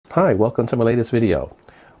Hi, welcome to my latest video.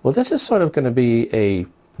 Well, this is sort of going to be a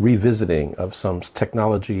revisiting of some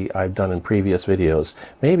technology I've done in previous videos,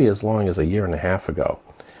 maybe as long as a year and a half ago.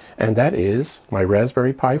 And that is my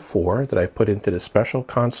Raspberry Pi 4 that I put into this special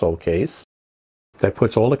console case that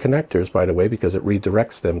puts all the connectors, by the way, because it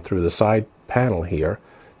redirects them through the side panel here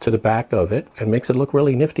to the back of it and makes it look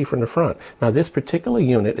really nifty from the front. Now, this particular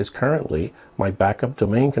unit is currently my backup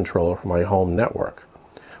domain controller for my home network.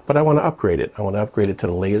 But I want to upgrade it. I want to upgrade it to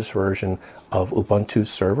the latest version of Ubuntu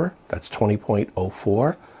Server. That's 20.04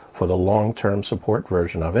 for the long-term support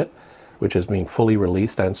version of it, which is being fully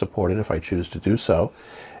released and supported if I choose to do so.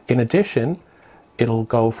 In addition, it'll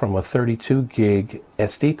go from a 32 gig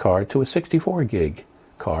SD card to a 64 gig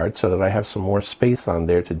card so that I have some more space on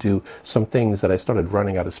there to do some things that I started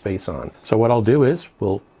running out of space on. So what I'll do is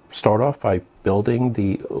we'll start off by building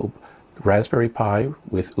the Raspberry Pi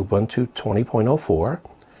with Ubuntu 20.04.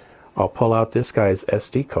 I'll pull out this guy's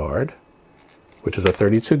SD card, which is a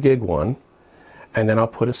 32 gig one, and then I'll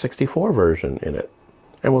put a 64 version in it.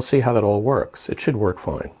 And we'll see how that all works. It should work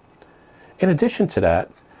fine. In addition to that,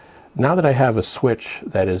 now that I have a switch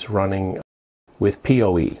that is running with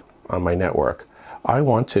PoE on my network, I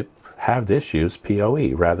want to have this use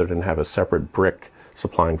PoE rather than have a separate brick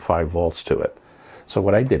supplying 5 volts to it. So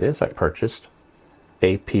what I did is I purchased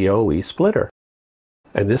a PoE splitter.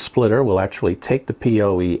 And this splitter will actually take the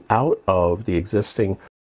PoE out of the existing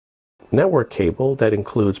network cable that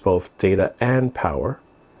includes both data and power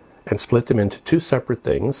and split them into two separate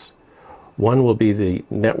things. One will be the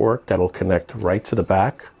network that'll connect right to the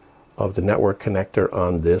back of the network connector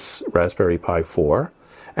on this Raspberry Pi 4.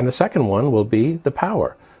 And the second one will be the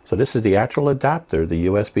power. So this is the actual adapter, the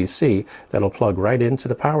USB-C, that'll plug right into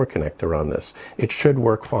the power connector on this. It should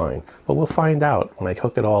work fine, but we'll find out when I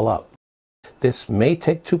hook it all up. This may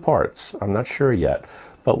take 2 parts. I'm not sure yet,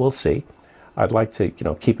 but we'll see. I'd like to,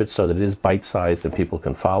 keep it so that it is bite-sized and people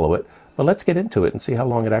can follow it. But let's get into it and see how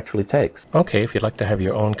long it actually takes. Okay, if you'd like to have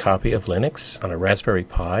your own copy of Linux on a Raspberry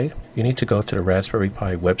Pi, you need to go to the Raspberry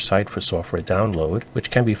Pi website for software download,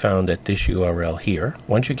 which can be found at this URL here.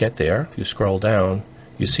 Once you get there, you scroll down,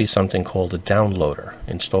 you see something called a downloader.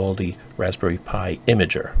 Install the Raspberry Pi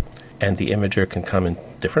imager. And the imager can come in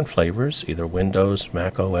different flavors, either Windows,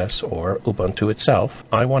 Mac OS, or Ubuntu itself.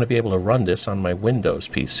 I want to be able to run this on my Windows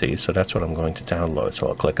PC, so that's what I'm going to download. So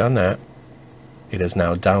I'll click on that. It has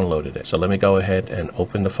now downloaded it. So let me go ahead and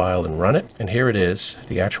open the file and run it. And here it is,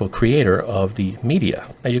 the actual creator of the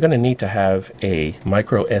media. Now you're going to need to have a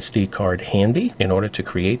micro SD card handy in order to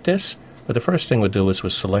create this. But the first thing we'll do is we'll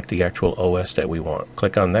select the actual OS that we want.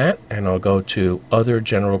 Click on that, and I'll go to Other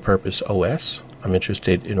General Purpose OS. I'm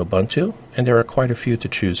interested in Ubuntu, and there are quite a few to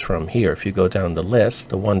choose from here. If you go down the list,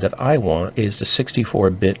 the one that I want is the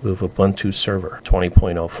 64-bit with Ubuntu Server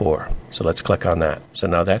 20.04. So let's click on that. So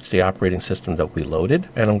now that's the operating system that we loaded,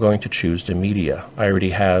 and I'm going to choose the media. I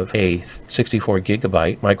already have a 64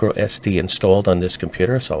 gigabyte micro SD installed on this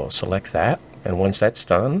computer, so I'll select that. And once that's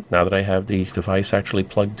done, now that I have the device actually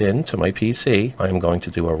plugged in to my PC, I'm going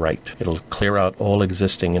to do a write. It'll clear out all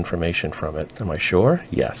existing information from it. Am I sure?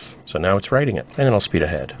 Yes. So now it's writing it. And then I'll speed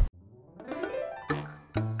ahead.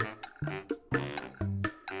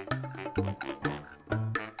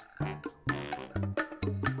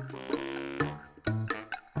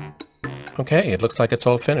 Okay, it looks like it's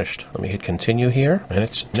all finished. Let me hit continue here, and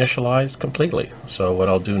it's initialized completely. So what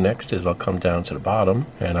I'll do next is I'll come down to the bottom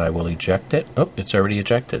and I will eject it. Oh, it's already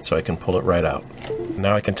ejected, so I can pull it right out.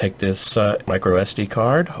 Now I can take this micro SD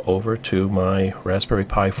card over to my Raspberry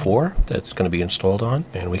Pi 4 that's going to be installed on,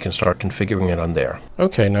 and we can start configuring it on there.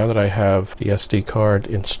 Okay, now that I have the SD card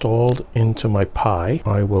installed into my Pi,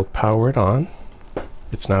 I will power it on.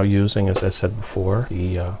 It's now using, as I said before,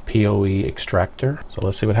 the PoE extractor. So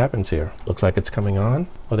let's see what happens here. Looks like it's coming on.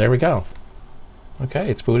 Oh, there we go. Okay,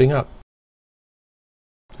 it's booting up.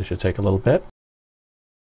 This should take a little bit.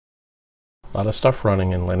 A lot of stuff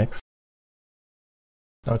running in Linux.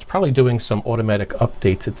 Now it's probably doing some automatic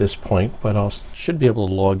updates at this point, but I should be able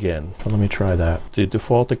to log in. So let me try that. The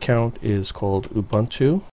default account is called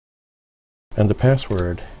Ubuntu, and the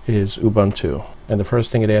password is Ubuntu. And the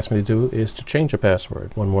first thing it asks me to do is to change a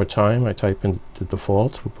password. One more time, I type in the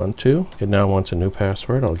default Ubuntu. It now wants a new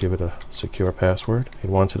password. I'll give it a secure password. It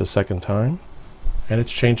wants it a second time. And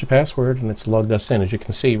it's changed the password and it's logged us in. As you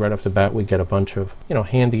can see, right off the bat, we get a bunch of,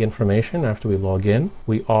 handy information after we log in.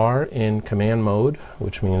 We are in command mode,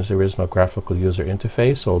 which means there is no graphical user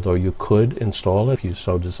interface, although you could install it if you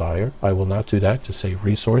so desire. I will not do that to save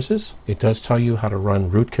resources. It does tell you how to run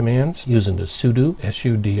root commands using the sudo,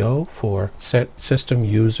 sudo, for set system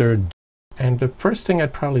user And the first thing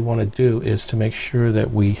I'd probably want to do is to make sure that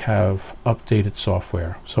we have updated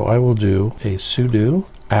software. So I will do a sudo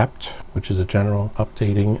apt, which is a general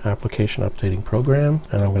updating application updating program,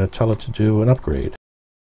 and I'm going to tell it to do an upgrade.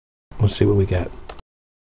 Let's see what we get.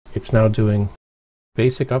 It's now doing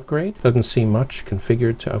basic upgrade. Doesn't seem much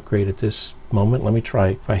configured to upgrade at this moment. Let me try.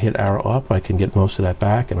 If I hit arrow up, I can get most of that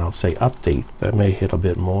back, and I'll say update. That may hit a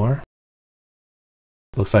bit more.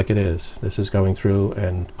 Looks like it is. This is going through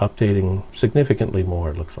and updating significantly more,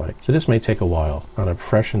 it looks like. So this may take a while. On a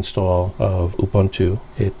fresh install of Ubuntu,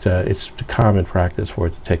 it's the common practice for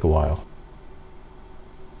it to take a while.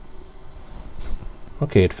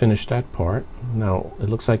 Okay, it finished that part. Now, it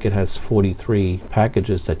looks like it has 43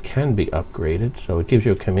 packages that can be upgraded, so it gives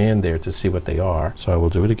you a command there to see what they are. So I will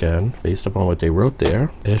do it again, based upon what they wrote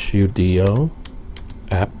there. sudo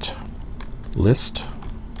apt list.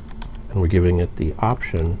 And we're giving it the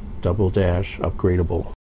option --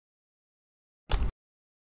 upgradable.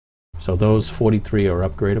 So those 43 are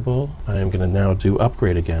upgradable. I am going to now do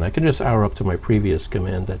upgrade again. I can just arrow up to my previous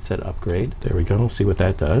command that said upgrade. There we go. See what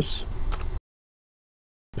that does.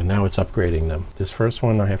 And now it's upgrading them. This first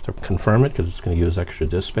one, I have to confirm it because it's going to use extra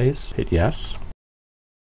disk space. Hit yes.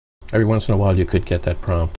 Every once in a while you could get that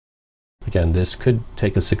prompt. Again, this could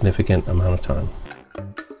take a significant amount of time.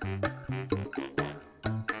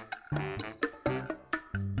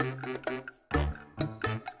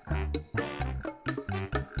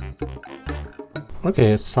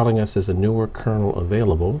 Okay, it's telling us there's a newer kernel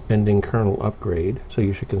available, pending kernel upgrade, so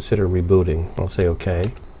you should consider rebooting. I'll say OK.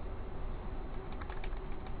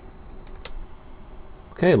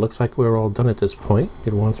 Okay, it looks like we're all done at this point.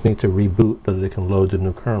 It wants me to reboot so that it can load the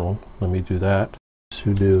new kernel. Let me do that.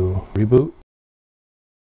 Sudo reboot.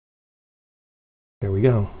 There we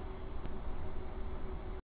go.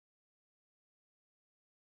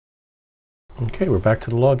 Okay, we're back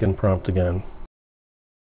to the login prompt again.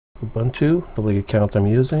 Ubuntu, the account I'm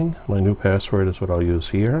using. My new password is what I'll use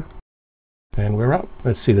here. And we're up.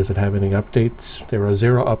 Let's see, does it have any updates? There are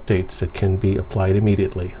 0 updates that can be applied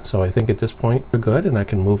immediately. So I think at this point we're good and I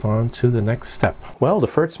can move on to the next step. Well, the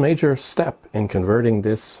first major step in converting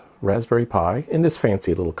this Raspberry Pi, in this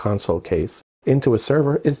fancy little console case, into a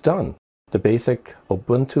server is done. The basic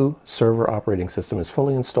Ubuntu Server operating system is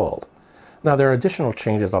fully installed. Now there are additional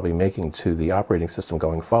changes I'll be making to the operating system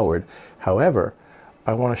going forward. However,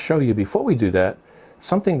 I want to show you before we do that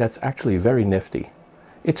something that's actually very nifty.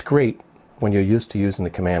 It's great when you're used to using the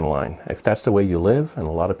command line. If that's the way you live, and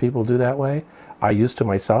a lot of people do that way, I used to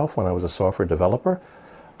myself when I was a software developer.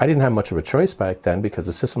 I didn't have much of a choice back then because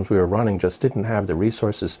the systems we were running just didn't have the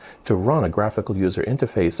resources to run a graphical user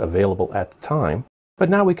interface available at the time. But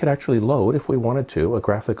now we could actually load, if we wanted to, a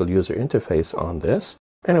graphical user interface on this,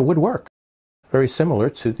 and it would work. Very similar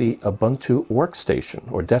to the Ubuntu Workstation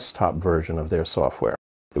or desktop version of their software.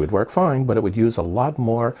 It would work fine, but it would use a lot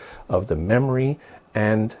more of the memory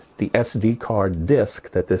and the SD card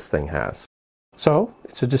disk that this thing has. So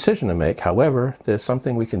it's a decision to make. However, there's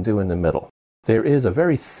something we can do in the middle. There is a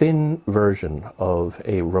very thin version of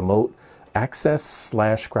a remote access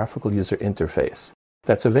 / graphical user interface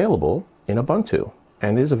that's available in Ubuntu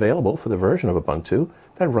and is available for the version of Ubuntu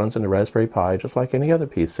that runs in the Raspberry Pi just like any other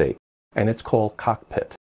PC. And it's called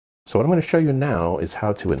Cockpit. So what I'm going to show you now is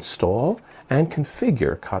how to install and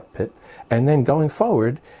configure Cockpit, and then going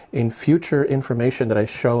forward in future information that I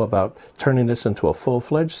show about turning this into a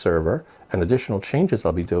full-fledged server and additional changes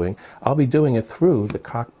I'll be doing it through the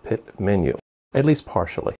Cockpit menu, at least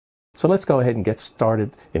partially. So let's go ahead and get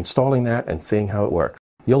started installing that and seeing how it works.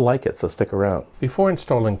 You'll like it, so stick around. Before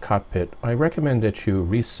installing Cockpit, I recommend that you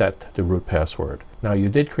reset the root password. Now, you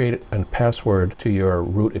did create a password to your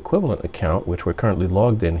root equivalent account, which we're currently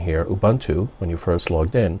logged in here, Ubuntu, when you first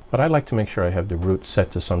logged in, but I like to make sure I have the root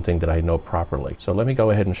set to something that I know properly. So let me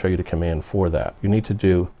go ahead and show you the command for that. You need to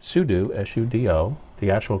do sudo, S-U-D-O.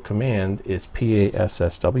 The actual command is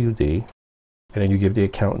PASSWD, and then you give the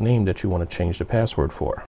account name that you want to change the password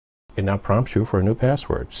for. It now prompts you for a new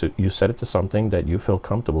password. So you set it to something that you feel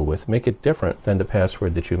comfortable with. Make it different than the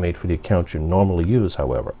password that you made for the account you normally use,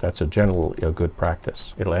 however. That's generally a good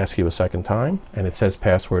practice. It'll ask you a second time, and it says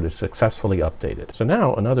password is successfully updated. So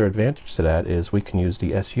now another advantage to that is we can use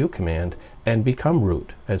the su command and become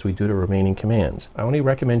root as we do the remaining commands. I only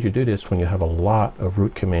recommend you do this when you have a lot of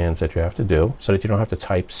root commands that you have to do so that you don't have to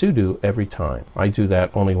type sudo every time. I do that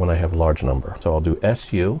only when I have a large number. So I'll do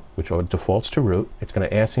su, which defaults to root. It's going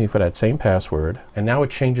to ask me for that same password, and now it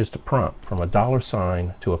changes the prompt from a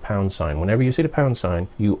 $ to a £. Whenever you see the £,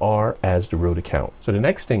 you are as the root account. So the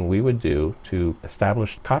next thing we would do to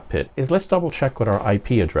establish Cockpit is let's double check what our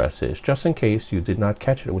IP address is, just in case you did not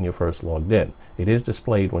catch it when you first logged in. It is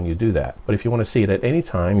displayed when you do that. But if you want to see it at any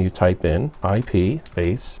time, you type in IP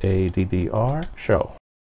space ADDR show.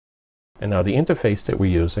 And now the interface that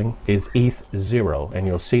we're using is ETH0, and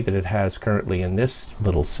you'll see that it has currently in this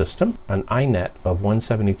little system an iNet of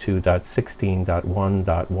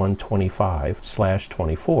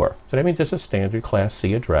 172.16.1.125/24. So that means it's a standard Class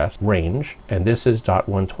C address range, and this is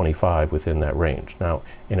 .125 within that range. Now,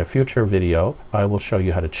 in a future video, I will show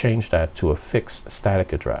you how to change that to a fixed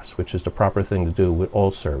static address, which is the proper thing to do with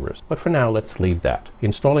all servers. But for now, let's leave that.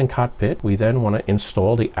 Installing Cockpit, we then want to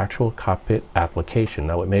install the actual Cockpit application.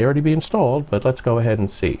 Now, it may already be installed, but let's go ahead and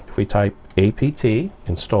see. If we type apt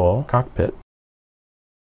install Cockpit,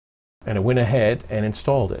 and it went ahead and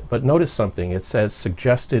installed it. But notice something, it says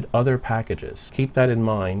suggested other packages. Keep that in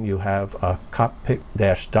mind. You have a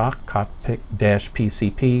Cockpit-doc,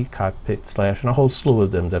 Cockpit-PCP, Cockpit/ and a whole slew of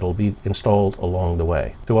them that'll be installed along the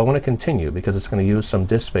way. Do I want to continue? Because it's going to use some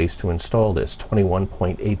disk space to install this,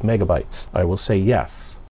 21.8 megabytes. I will say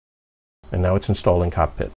yes. And now it's installing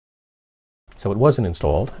Cockpit. So it wasn't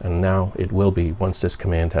installed, and now it will be once this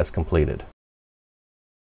command has completed.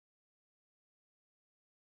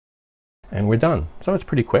 And we're done. So it's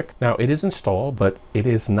pretty quick. Now it is installed, but it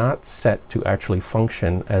is not set to actually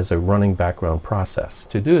function as a running background process.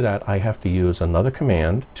 To do that, I have to use another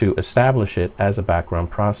command to establish it as a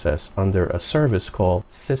background process under a service called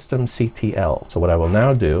systemctl. So what I will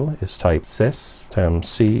now do is type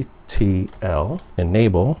systemctl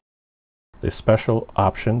enable the special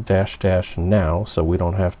option -- now, so we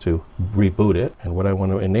don't have to reboot it. And what I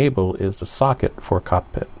want to enable is the socket for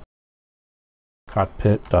Cockpit.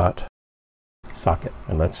 Cockpit.socket.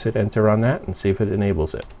 And let's hit enter on that and see if it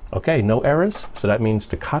enables it. Okay, no errors. So that means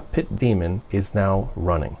the Cockpit daemon is now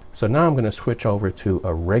running. So now I'm going to switch over to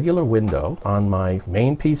a regular window on my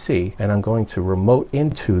main PC, and I'm going to remote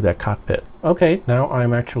into that Cockpit. Okay, now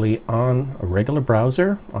I'm actually on a regular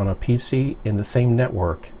browser on a PC in the same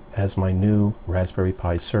network as my new Raspberry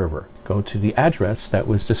Pi server. Go to the address that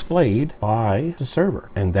was displayed by the server,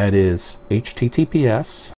 and that is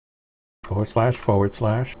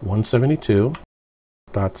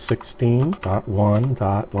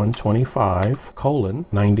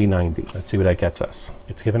https://172.16.1.125:9090. Let's see what that gets us.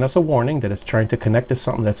 It's giving us a warning that it's trying to connect to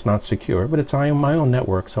something that's not secure, but it's on my own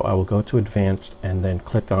network, so I will go to advanced and then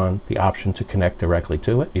click on the option to connect directly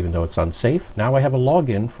to it, even though it's unsafe. Now I have a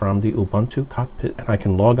login from the Ubuntu Cockpit, and I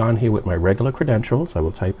can log on here with my regular credentials. I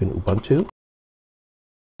will type in Ubuntu,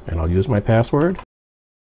 and I'll use my password.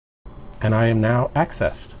 And I am now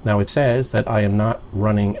accessed. Now it says that I am not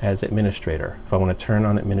running as administrator. If I want to turn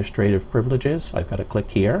on administrative privileges, I've got to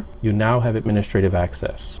click here. You now have administrative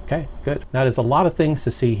access. Okay, good. Now there's a lot of things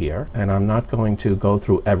to see here, and I'm not going to go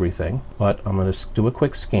through everything, but I'm going to do a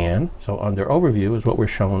quick scan. So under overview is what we're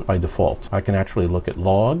shown by default. I can actually look at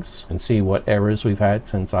logs and see what errors we've had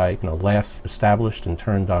since I last established and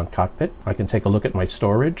turned on Cockpit. I can take a look at my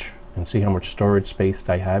storage and see how much storage space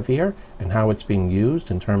I have here and how it's being used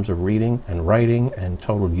in terms of reading and writing and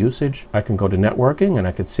total usage. I can go to networking, and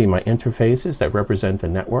I can see my interfaces that represent the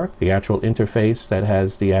network. The actual interface that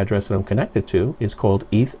has the address that I'm connected to is called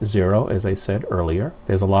ETH0, as I said earlier.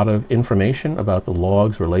 There's a lot of information about the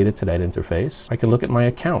logs related to that interface. I can look at my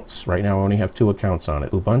accounts. Right now I only have 2 accounts on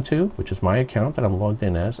it. Ubuntu, which is my account that I'm logged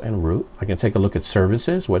in as, and root. I can take a look at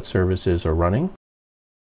services, what services are running.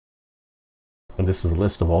 And this is a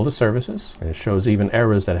list of all the services, and it shows even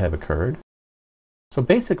errors that have occurred. So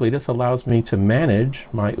basically, this allows me to manage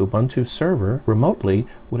my Ubuntu server remotely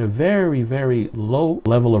with a very, very low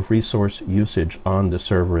level of resource usage on the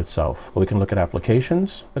server itself. We can look at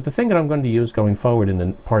applications, but the thing that I'm going to use going forward in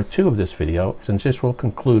the part 2 of this video, since this will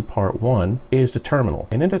conclude part 1, is the terminal.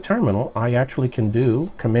 And in the terminal, I actually can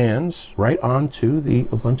do commands right onto the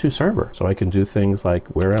Ubuntu server. So I can do things like,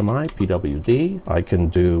 where am I? pwd. I can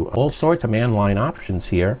do all sorts of command line options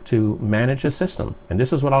here to manage the system. And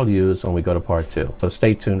this is what I'll use when we go to part 2. So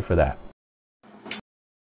stay tuned for that.